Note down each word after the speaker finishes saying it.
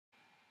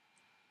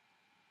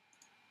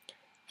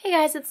Hey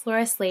guys, it's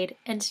Laura Slade,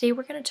 and today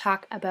we're going to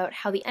talk about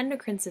how the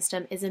endocrine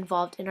system is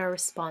involved in our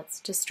response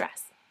to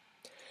stress.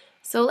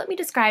 So let me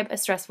describe a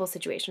stressful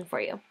situation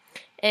for you.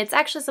 It's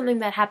actually something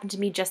that happened to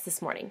me just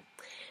this morning.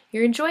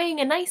 You're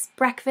enjoying a nice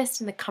breakfast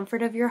in the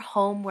comfort of your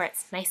home where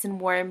it's nice and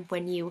warm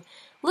when you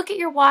look at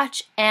your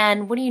watch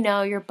and what do you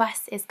know, your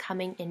bus is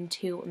coming in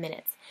 2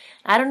 minutes.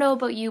 I don't know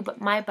about you, but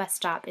my bus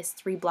stop is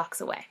 3 blocks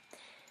away.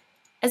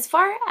 As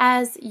far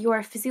as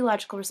your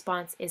physiological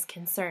response is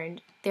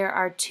concerned, there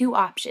are 2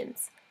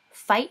 options: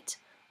 fight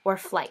or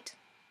flight.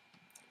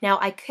 Now,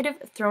 I could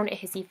have thrown a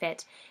hissy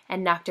fit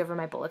and knocked over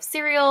my bowl of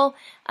cereal,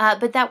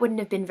 but that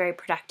wouldn't have been very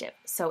productive.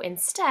 So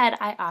instead,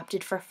 I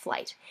opted for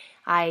flight.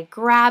 I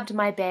grabbed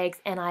my bags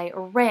and I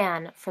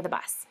ran for the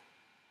bus.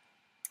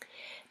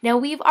 Now,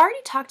 we've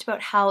already talked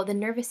about how the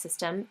nervous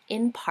system,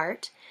 in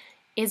part,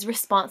 is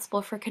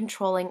responsible for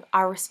controlling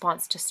our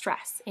response to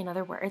stress. In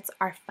other words,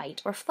 our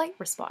fight or flight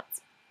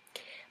response.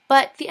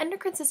 But the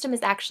endocrine system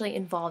is actually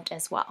involved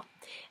as well.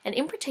 And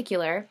in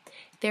particular,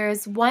 there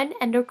is one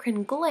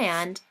endocrine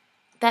gland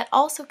that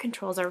also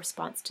controls our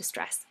response to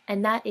stress,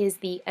 and that is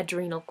the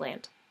adrenal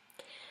gland.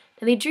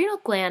 Now, the adrenal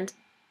gland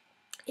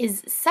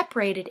is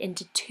separated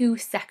into 2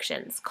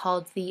 sections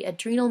called the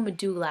adrenal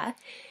medulla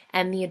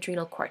and the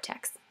adrenal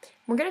cortex.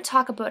 We're going to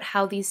talk about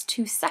how these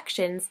 2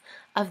 sections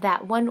of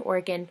that one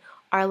organ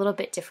are a little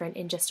bit different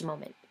in just a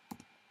moment.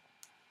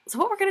 So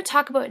what we're going to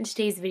talk about in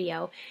today's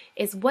video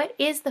is what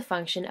is the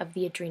function of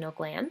the adrenal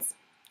glands,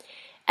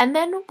 and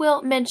then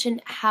we'll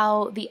mention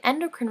how the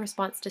endocrine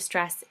response to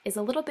stress is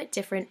a little bit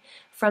different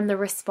from the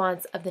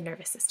response of the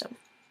nervous system.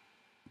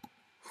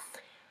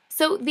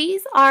 So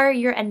these are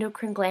your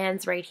endocrine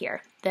glands right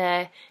here,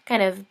 the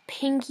kind of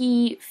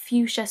pinky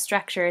fuchsia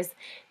structures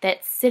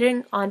that's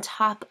sitting on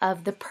top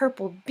of the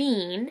purple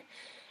bean,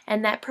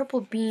 and that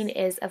purple bean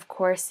is, of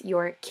course,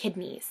 your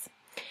kidneys.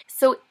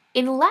 So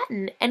in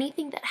Latin,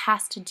 anything that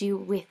has to do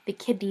with the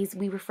kidneys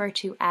we refer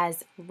to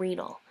as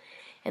renal.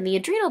 And the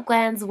adrenal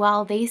glands,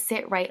 well, they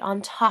sit right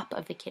on top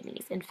of the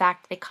kidneys. In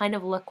fact, they kind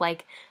of look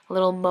like a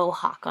little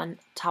mohawk on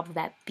top of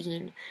that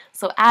bean.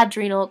 So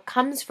adrenal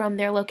comes from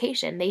their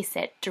location. They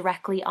sit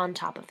directly on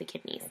top of the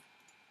kidneys.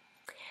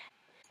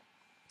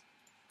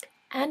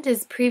 And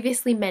as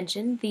previously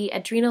mentioned, the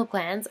adrenal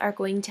glands are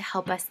going to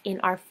help us in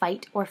our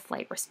fight or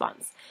flight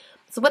response.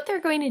 So what they're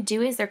going to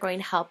do is they're going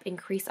to help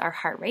increase our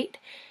heart rate,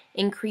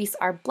 increase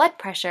our blood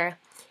pressure,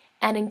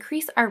 and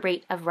increase our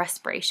rate of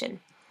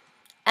respiration.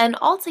 And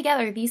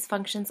altogether, these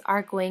functions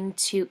are going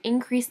to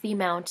increase the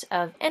amount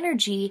of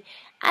energy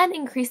and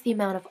increase the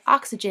amount of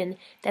oxygen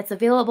that's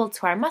available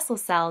to our muscle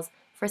cells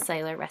for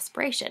cellular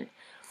respiration.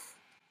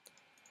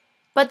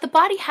 But the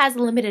body has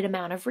a limited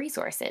amount of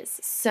resources,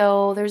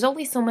 so there's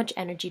only so much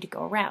energy to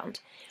go around.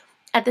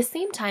 At the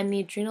same time,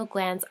 the adrenal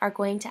glands are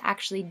going to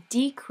actually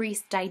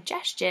decrease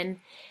digestion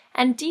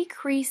and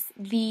decrease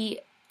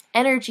the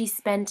energy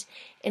spent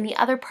in the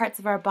other parts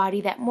of our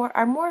body that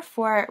are more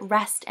for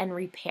rest and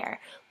repair.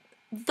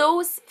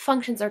 Those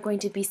functions are going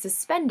to be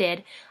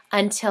suspended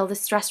until the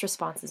stress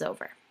response is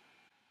over.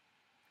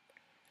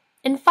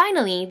 And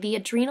finally, the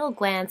adrenal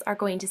glands are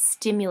going to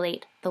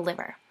stimulate the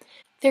liver.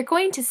 They're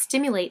going to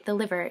stimulate the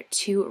liver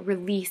to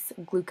release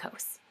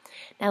glucose.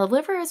 Now, the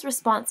liver is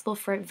responsible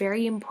for a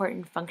very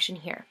important function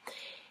here.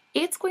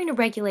 It's going to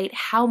regulate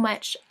how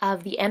much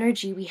of the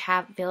energy we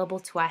have available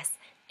to us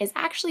is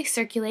actually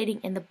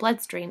circulating in the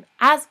bloodstream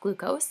as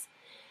glucose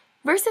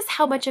versus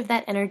how much of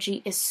that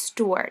energy is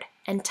stored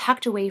and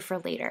tucked away for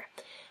later.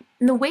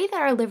 And the way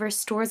that our liver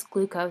stores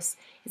glucose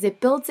is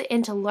it builds it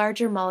into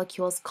larger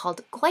molecules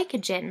called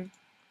glycogen,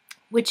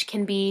 which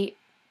can be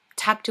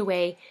tucked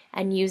away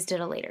and used at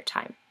a later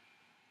time.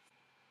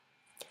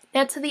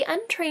 Now, to the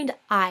untrained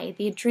eye,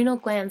 the adrenal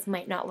glands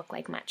might not look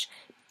like much,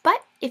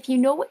 but if you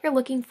know what you're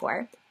looking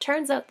for,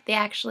 turns out that they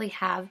actually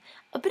have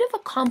a bit of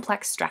a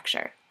complex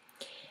structure.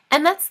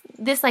 And that's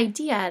this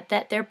idea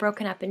that they're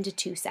broken up into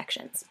 2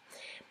 sections.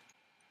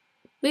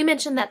 We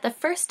mentioned that the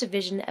first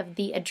division of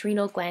the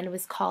adrenal gland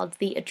was called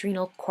the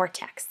adrenal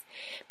cortex.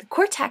 The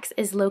cortex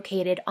is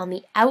located on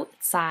the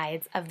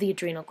outsides of the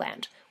adrenal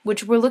gland,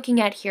 which we're looking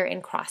at here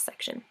in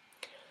cross-section.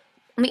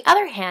 On the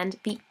other hand,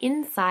 the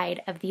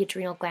inside of the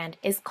adrenal gland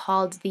is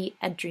called the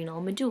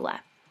adrenal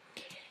medulla.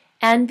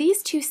 And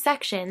these 2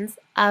 sections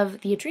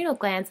of the adrenal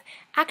glands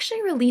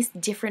actually release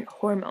different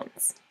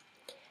hormones.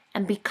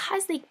 And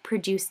because they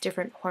produce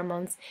different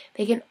hormones,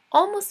 they can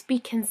almost be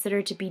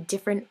considered to be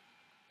different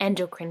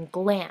endocrine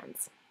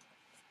glands.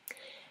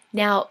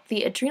 Now,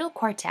 the adrenal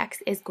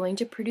cortex is going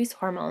to produce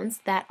hormones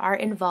that are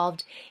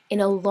involved in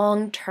a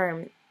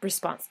long-term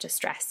response to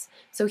stress.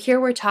 So here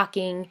we're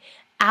talking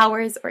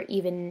hours or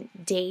even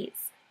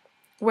days,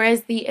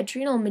 whereas the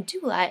adrenal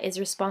medulla is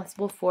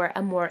responsible for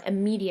a more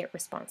immediate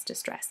response to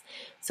stress,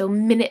 so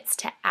minutes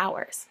to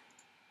hours.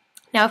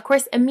 Now, of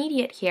course,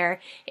 immediate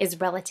here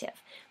is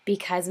relative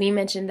because we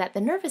mentioned that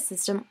the nervous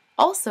system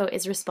also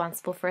is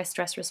responsible for a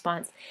stress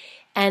response,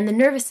 and the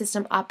nervous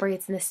system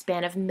operates in the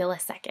span of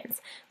milliseconds.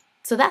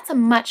 So that's a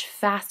much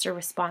faster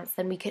response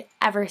than we could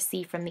ever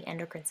see from the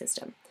endocrine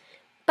system.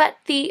 But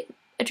the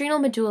adrenal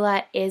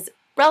medulla is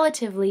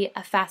relatively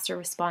a faster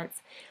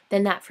response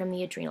than that from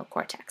the adrenal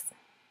cortex.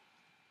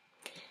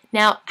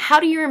 Now, how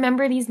do you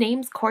remember these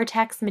names?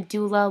 Cortex,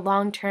 medulla,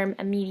 long-term,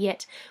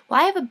 immediate. Well,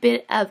 I have a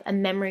bit of a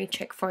memory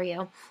trick for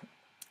you.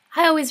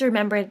 I always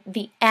remember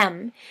the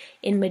M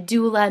in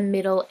medulla,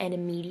 middle, and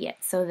immediate.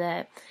 So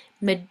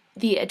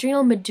the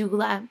adrenal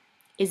medulla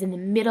is in the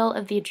middle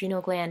of the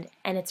adrenal gland,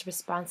 and it's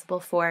responsible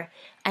for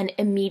an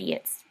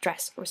immediate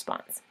stress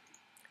response.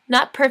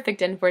 Not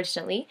perfect,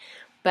 unfortunately,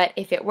 but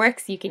if it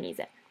works, you can use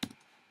it.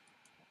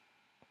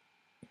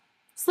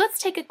 So let's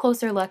take a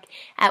closer look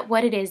at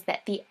what it is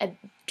that the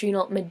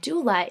adrenal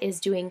medulla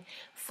is doing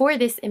for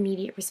this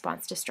immediate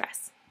response to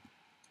stress.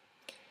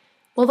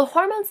 Well, the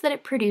hormones that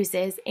it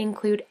produces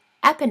include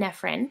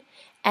epinephrine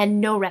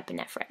and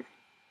norepinephrine.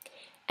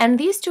 And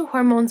these two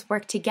hormones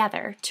work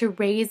together to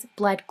raise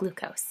blood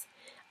glucose,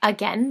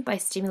 again by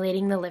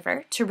stimulating the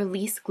liver to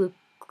release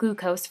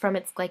glucose from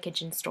its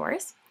glycogen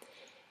stores.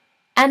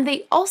 And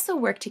they also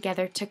work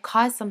together to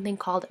cause something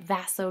called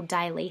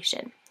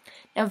vasodilation.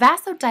 Now,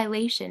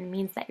 vasodilation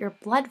means that your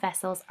blood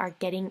vessels are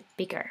getting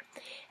bigger,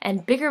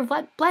 and bigger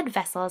blood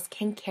vessels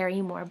can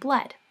carry more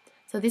blood.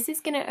 So this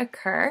is going to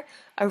occur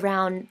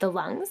around the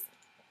lungs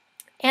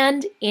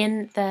and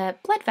in the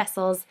blood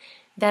vessels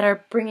that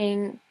are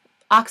bringing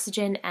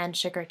oxygen and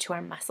sugar to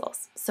our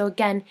muscles. So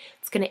again,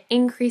 it's going to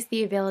increase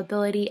the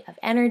availability of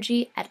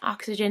energy and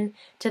oxygen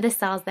to the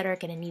cells that are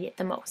going to need it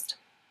the most.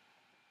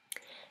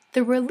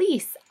 The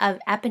release of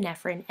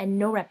epinephrine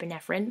and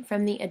norepinephrine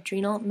from the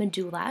adrenal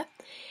medulla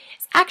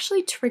is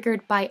actually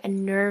triggered by a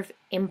nerve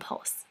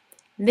impulse.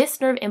 This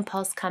nerve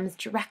impulse comes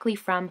directly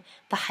from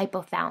the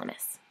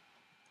hypothalamus.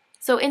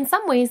 So in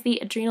some ways, the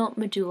adrenal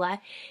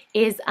medulla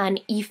is an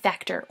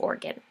effector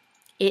organ.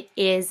 It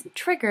is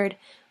triggered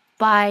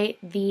by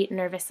the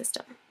nervous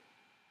system.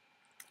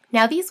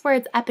 Now, these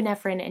words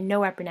epinephrine and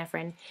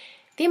norepinephrine,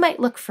 they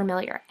might look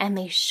familiar, and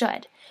they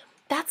should.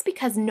 That's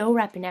because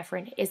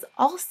norepinephrine is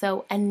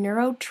also a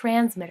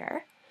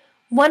neurotransmitter,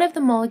 one of the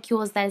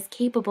molecules that is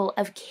capable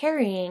of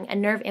carrying a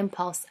nerve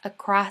impulse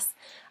across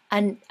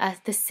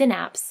the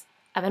synapse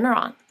of a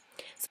neuron.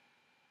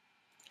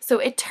 So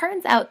it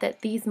turns out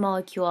that these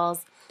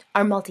molecules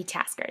are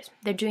multitaskers.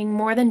 They're doing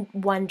more than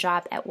one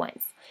job at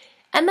once.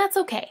 And that's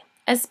okay,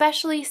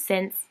 especially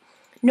since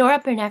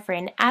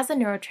norepinephrine as a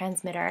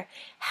neurotransmitter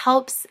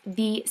helps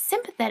the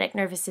sympathetic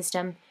nervous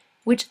system,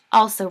 which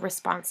also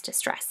responds to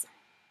stress.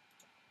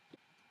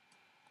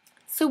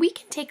 So we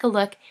can take a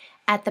look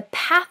at the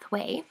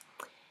pathway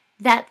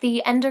that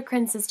the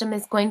endocrine system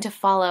is going to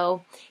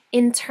follow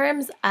in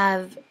terms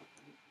of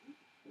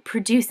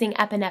producing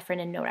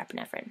epinephrine and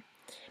norepinephrine.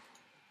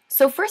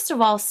 So first of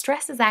all,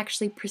 stress is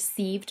actually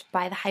perceived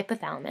by the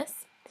hypothalamus.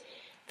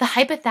 The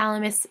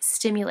hypothalamus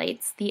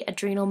stimulates the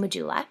adrenal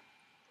medulla.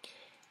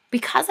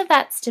 Because of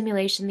that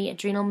stimulation, the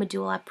adrenal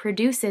medulla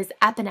produces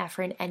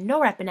epinephrine and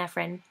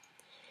norepinephrine,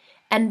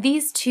 and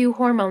these two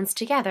hormones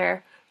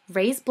together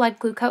raise blood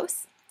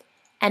glucose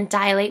and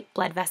dilate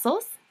blood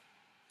vessels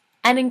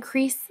and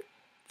increase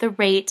the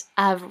rate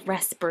of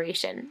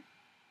respiration.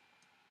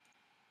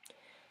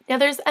 Now,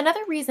 there's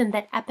another reason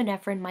that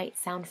epinephrine might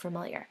sound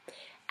familiar,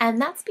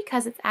 and that's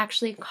because it's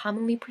actually a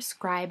commonly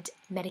prescribed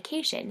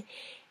medication.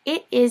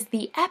 It is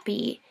the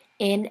epi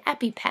in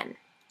EpiPen.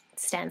 It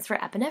stands for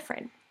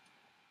epinephrine.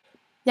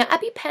 Now,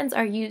 EpiPens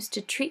are used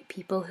to treat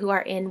people who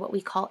are in what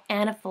we call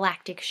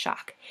anaphylactic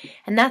shock,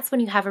 and that's when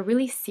you have a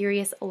really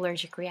serious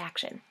allergic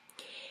reaction.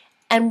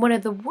 And one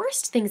of the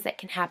worst things that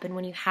can happen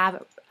when you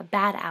have a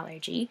bad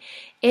allergy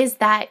is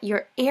that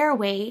your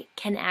airway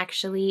can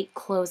actually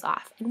close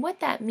off. And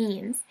what that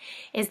means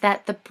is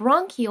that the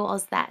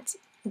bronchioles that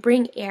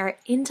bring air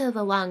into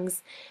the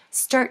lungs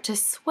start to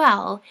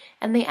swell,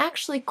 and they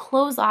actually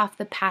close off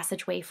the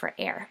passageway for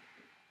air.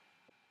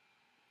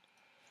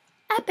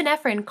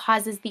 Epinephrine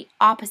causes the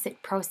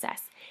opposite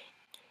process.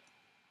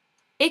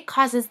 It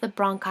causes the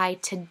bronchi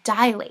to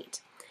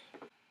dilate.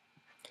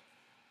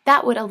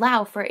 That would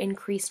allow for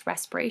increased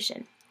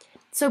respiration.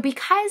 So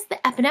because the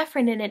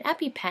epinephrine in an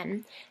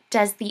EpiPen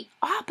does the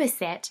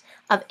opposite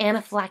of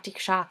anaphylactic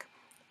shock,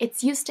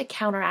 it's used to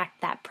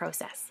counteract that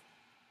process.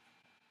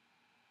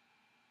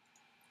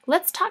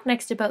 Let's talk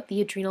next about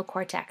the adrenal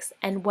cortex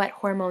and what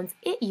hormones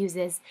it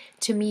uses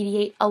to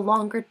mediate a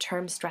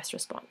longer-term stress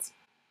response.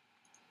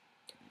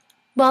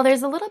 Well,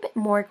 there's a little bit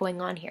more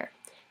going on here.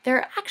 There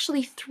are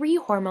actually 3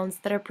 hormones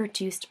that are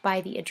produced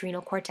by the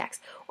adrenal cortex,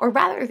 or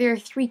rather there are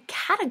 3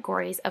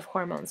 categories of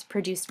hormones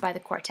produced by the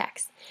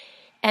cortex.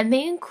 And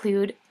they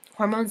include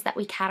hormones that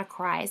we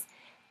categorize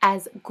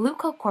as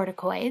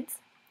glucocorticoids,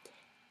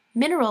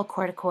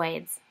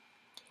 mineralocorticoids,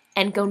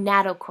 and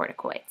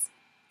gonadocorticoids.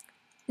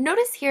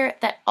 Notice here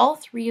that all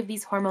 3 of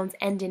these hormones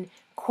end in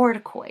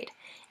corticoid,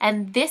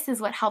 and this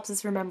is what helps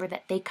us remember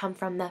that they come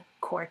from the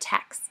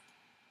cortex.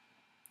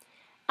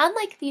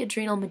 Unlike the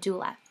adrenal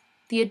medulla,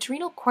 the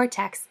adrenal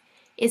cortex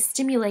is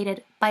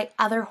stimulated by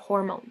other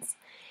hormones.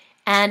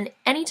 And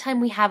anytime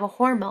we have a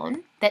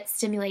hormone that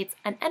stimulates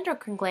an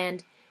endocrine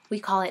gland, we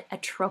call it a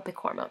tropic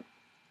hormone.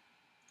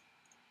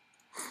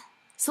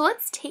 So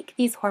let's take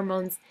these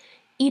hormones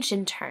each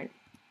in turn.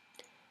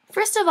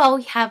 First of all,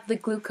 we have the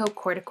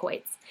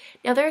glucocorticoids.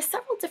 Now, there are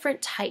several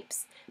different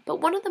types, but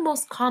one of the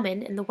most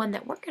common, and the one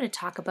that we're going to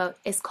talk about,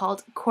 is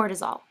called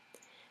cortisol.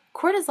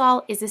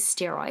 Cortisol is a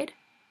steroid.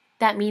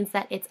 That means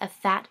that it's a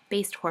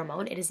fat-based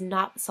hormone. It is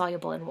not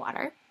soluble in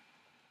water.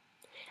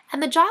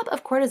 And the job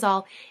of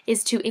cortisol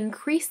is to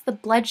increase the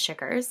blood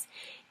sugars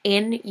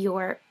in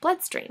your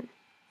bloodstream.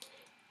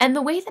 And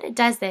the way that it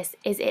does this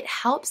is it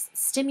helps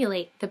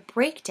stimulate the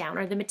breakdown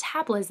or the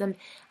metabolism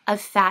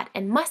of fat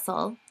and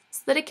muscle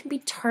so that it can be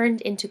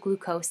turned into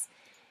glucose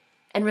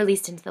and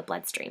released into the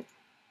bloodstream.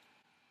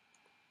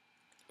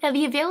 Now,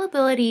 the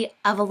availability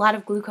of a lot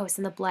of glucose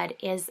in the blood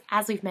is,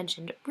 as we've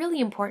mentioned, really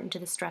important to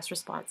the stress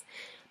response,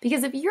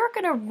 because if you're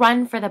going to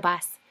run for the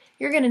bus,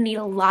 you're going to need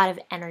a lot of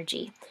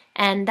energy,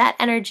 and that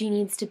energy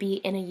needs to be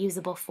in a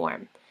usable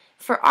form.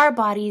 For our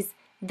bodies,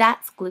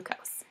 that's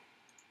glucose.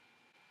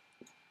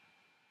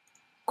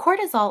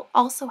 Cortisol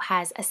also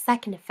has a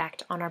second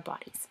effect on our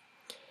bodies.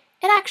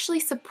 It actually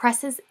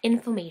suppresses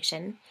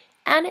inflammation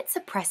and it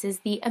suppresses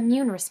the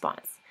immune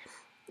response.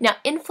 Now,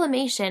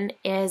 inflammation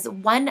is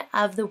one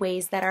of the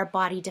ways that our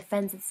body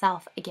defends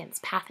itself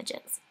against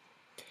pathogens.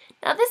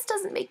 Now, this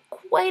doesn't make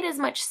quite as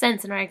much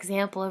sense in our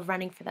example of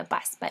running for the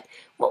bus, but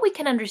what we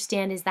can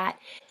understand is that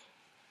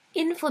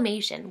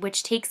inflammation,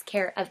 which takes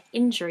care of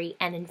injury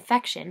and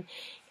infection,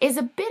 is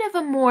a bit of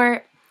a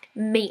more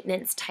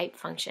maintenance type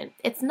function.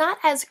 It's not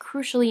as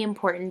crucially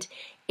important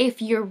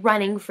if you're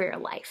running for your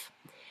life.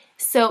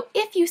 So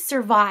if you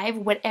survive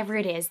whatever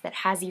it is that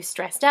has you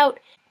stressed out,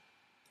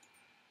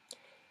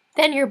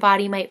 then your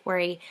body might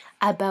worry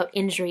about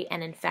injury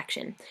and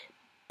infection.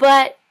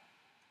 But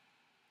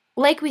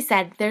like we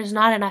said, there's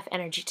not enough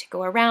energy to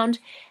go around,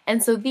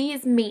 and so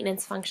these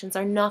maintenance functions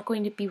are not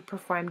going to be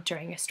performed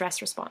during a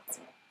stress response.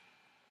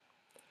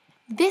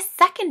 This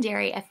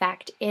secondary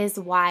effect is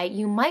why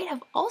you might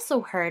have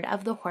also heard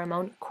of the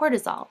hormone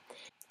cortisol.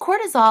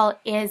 Cortisol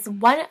is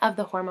one of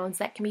the hormones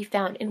that can be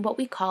found in what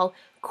we call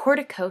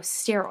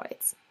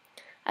corticosteroids.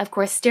 Of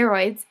course,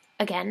 steroids,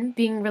 again,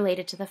 being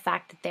related to the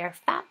fact that they're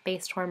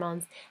fat-based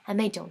hormones and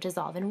they don't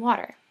dissolve in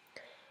water.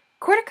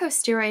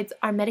 Corticosteroids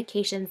are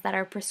medications that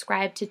are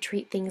prescribed to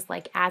treat things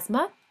like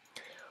asthma,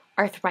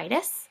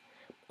 arthritis,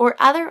 or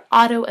other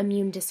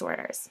autoimmune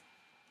disorders.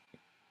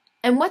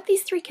 And what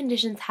these three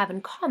conditions have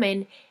in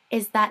common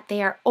is that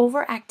they are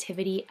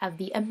overactivity of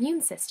the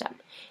immune system.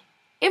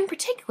 In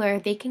particular,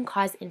 they can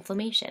cause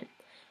inflammation.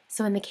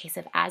 So in the case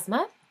of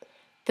asthma,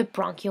 the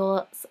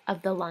bronchioles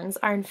of the lungs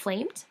are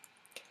inflamed.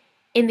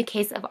 In the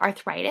case of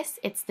arthritis,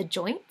 it's the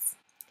joints.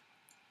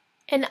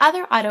 And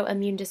other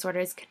autoimmune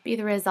disorders could be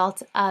the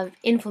result of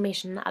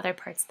inflammation in other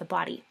parts of the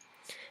body.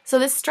 So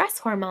the stress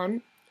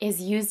hormone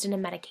is used in a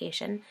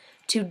medication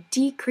to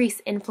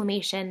decrease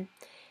inflammation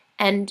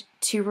and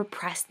to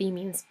repress the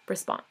immune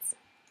response.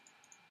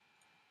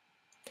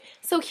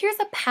 So here's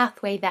a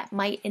pathway that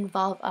might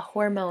involve a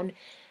hormone,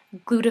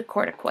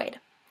 glucocorticoid.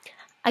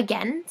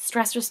 Again,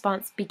 stress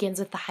response begins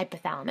with the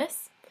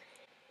hypothalamus.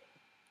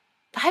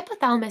 The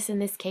hypothalamus in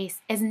this case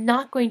is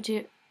not going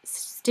to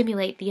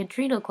stimulate the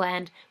adrenal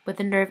gland with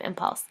a nerve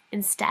impulse.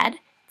 Instead,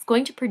 it's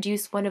going to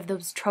produce one of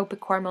those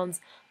tropic hormones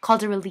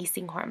called a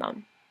releasing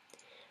hormone.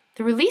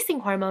 The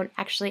releasing hormone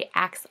actually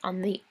acts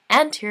on the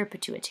anterior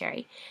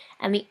pituitary,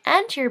 and the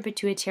anterior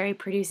pituitary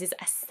produces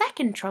a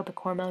second tropic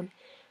hormone.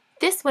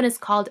 This one is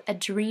called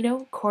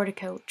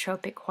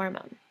Adrenocorticotropic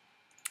Hormone.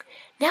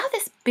 Now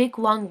this big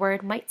long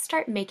word might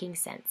start making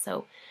sense.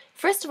 So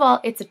first of all,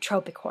 it's a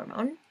tropic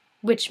hormone,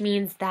 which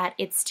means that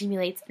it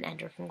stimulates an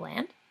endocrine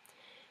gland.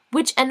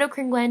 Which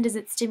endocrine gland does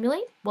it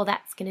stimulate? Well,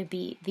 that's going to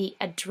be the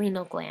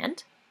adrenal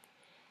gland.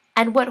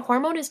 And what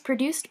hormone is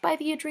produced by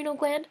the adrenal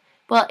gland?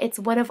 Well, it's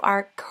one of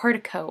our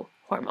cortico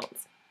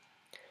hormones.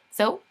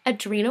 So,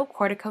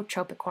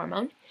 adrenocorticotropic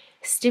hormone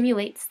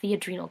stimulates the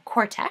adrenal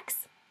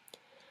cortex.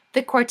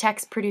 The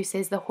cortex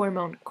produces the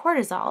hormone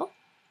cortisol,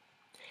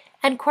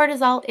 and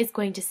cortisol is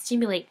going to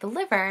stimulate the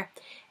liver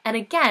and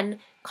again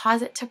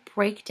cause it to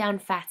break down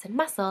fats and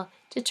muscle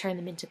to turn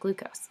them into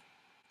glucose.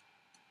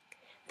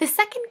 The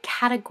second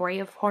category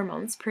of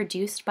hormones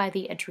produced by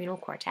the adrenal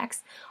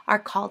cortex are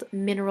called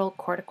mineral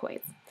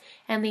corticoids.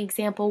 And the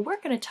example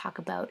we're going to talk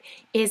about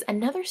is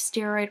another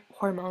steroid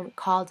hormone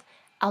called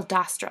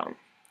aldosterone.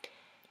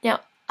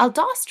 Now,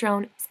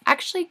 aldosterone is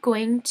actually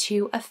going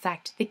to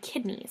affect the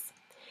kidneys.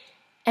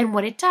 And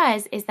what it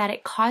does is that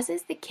it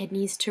causes the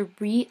kidneys to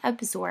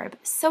reabsorb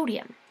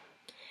sodium.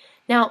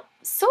 Now,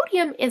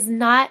 sodium is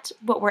not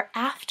what we're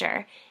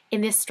after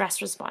in this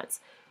stress response.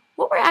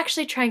 What we're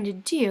actually trying to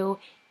do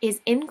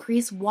is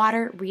increase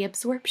water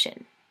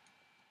reabsorption.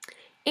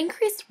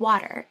 Increased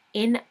water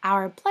in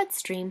our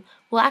bloodstream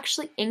will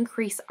actually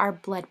increase our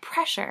blood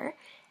pressure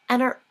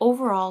and our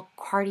overall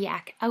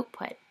cardiac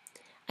output.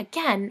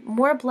 Again,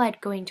 more blood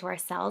going to our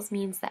cells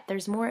means that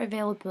there's more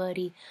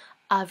availability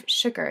of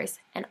sugars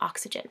and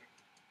oxygen.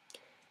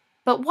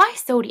 But why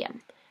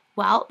sodium?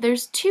 Well,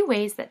 there's two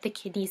ways that the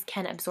kidneys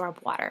can absorb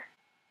water.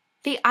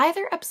 They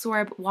either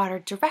absorb water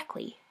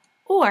directly,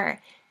 or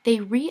they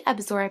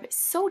reabsorb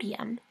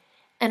sodium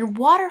and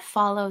water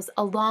follows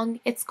along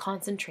its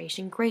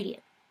concentration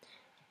gradient.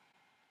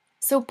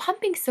 So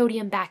pumping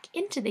sodium back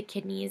into the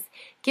kidneys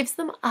gives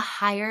them a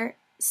higher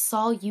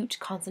solute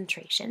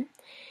concentration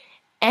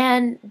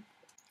and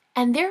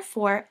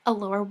therefore a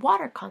lower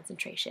water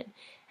concentration.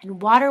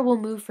 And water will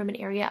move from an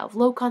area of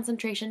low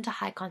concentration to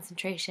high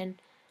concentration.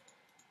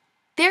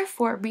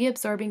 Therefore,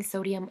 reabsorbing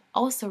sodium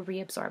also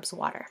reabsorbs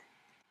water.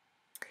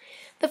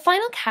 The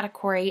final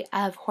category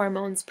of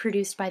hormones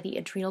produced by the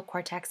adrenal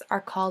cortex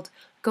are called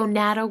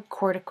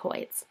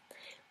gonadocorticoids.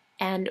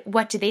 And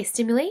what do they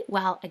stimulate?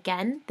 Well,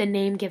 again, the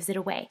name gives it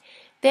away.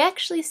 They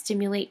actually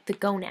stimulate the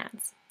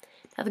gonads.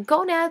 Now, the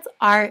gonads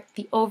are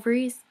the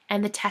ovaries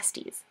and the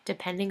testes,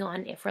 depending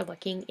on if we're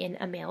looking in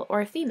a male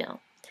or a female.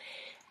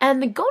 And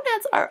the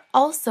gonads are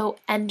also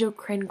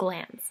endocrine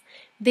glands.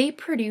 They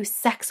produce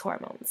sex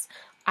hormones,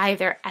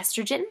 either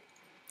estrogen,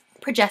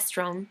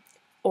 progesterone,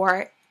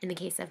 or, in the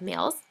case of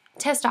males,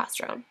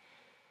 testosterone.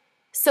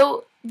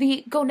 So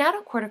the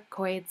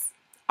gonadocorticoids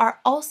are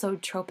also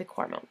tropic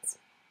hormones.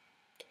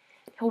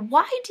 Now,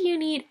 why do you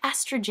need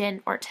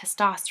estrogen or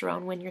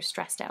testosterone when you're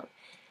stressed out?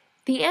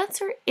 The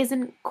answer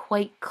isn't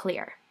quite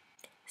clear.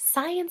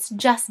 Science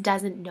just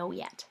doesn't know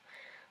yet.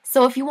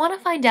 So if you want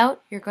to find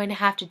out, you're going to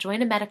have to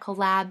join a medical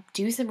lab,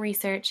 do some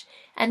research,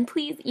 and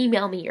please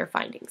email me your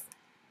findings.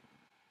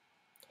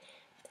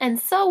 And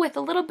so with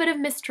a little bit of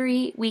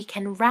mystery, we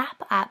can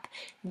wrap up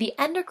the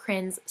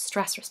endocrine's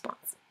stress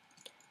response.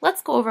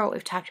 Let's go over what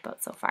we've talked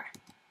about so far.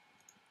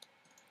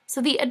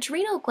 So the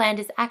adrenal gland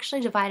is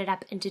actually divided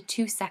up into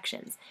two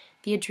sections,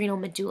 the adrenal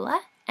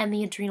medulla and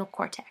the adrenal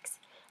cortex.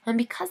 And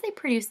because they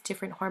produce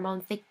different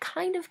hormones, they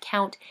kind of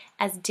count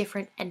as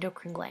different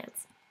endocrine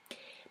glands.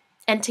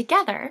 And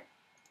together,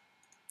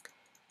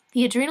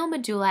 the adrenal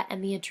medulla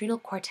and the adrenal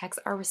cortex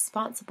are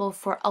responsible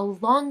for a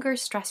longer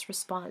stress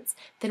response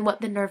than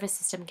what the nervous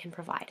system can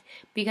provide.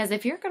 Because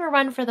if you're going to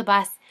run for the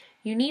bus,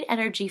 you need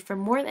energy for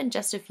more than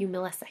just a few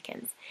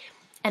milliseconds.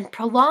 And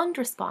prolonged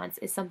response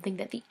is something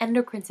that the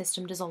endocrine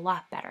system does a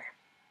lot better.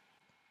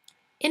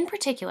 In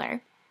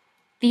particular,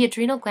 the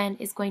adrenal gland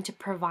is going to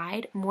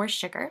provide more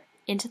sugar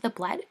into the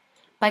blood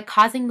by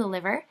causing the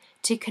liver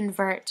to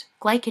convert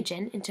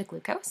glycogen into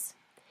glucose.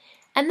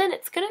 And then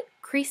it's going to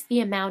increase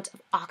the amount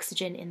of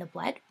oxygen in the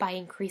blood by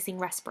increasing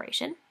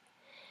respiration.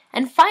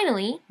 And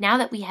finally, now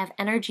that we have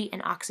energy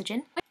and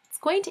oxygen, it's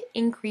going to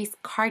increase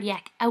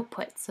cardiac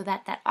output so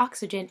that that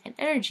oxygen and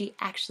energy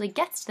actually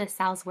gets to the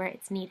cells where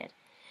it's needed.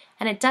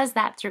 And it does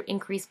that through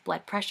increased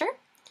blood pressure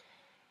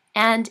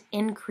and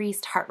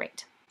increased heart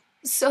rate.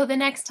 So the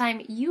next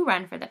time you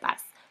run for the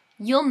bus,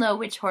 you'll know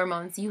which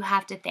hormones you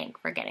have to thank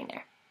for getting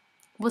there.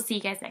 We'll see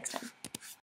you guys next time.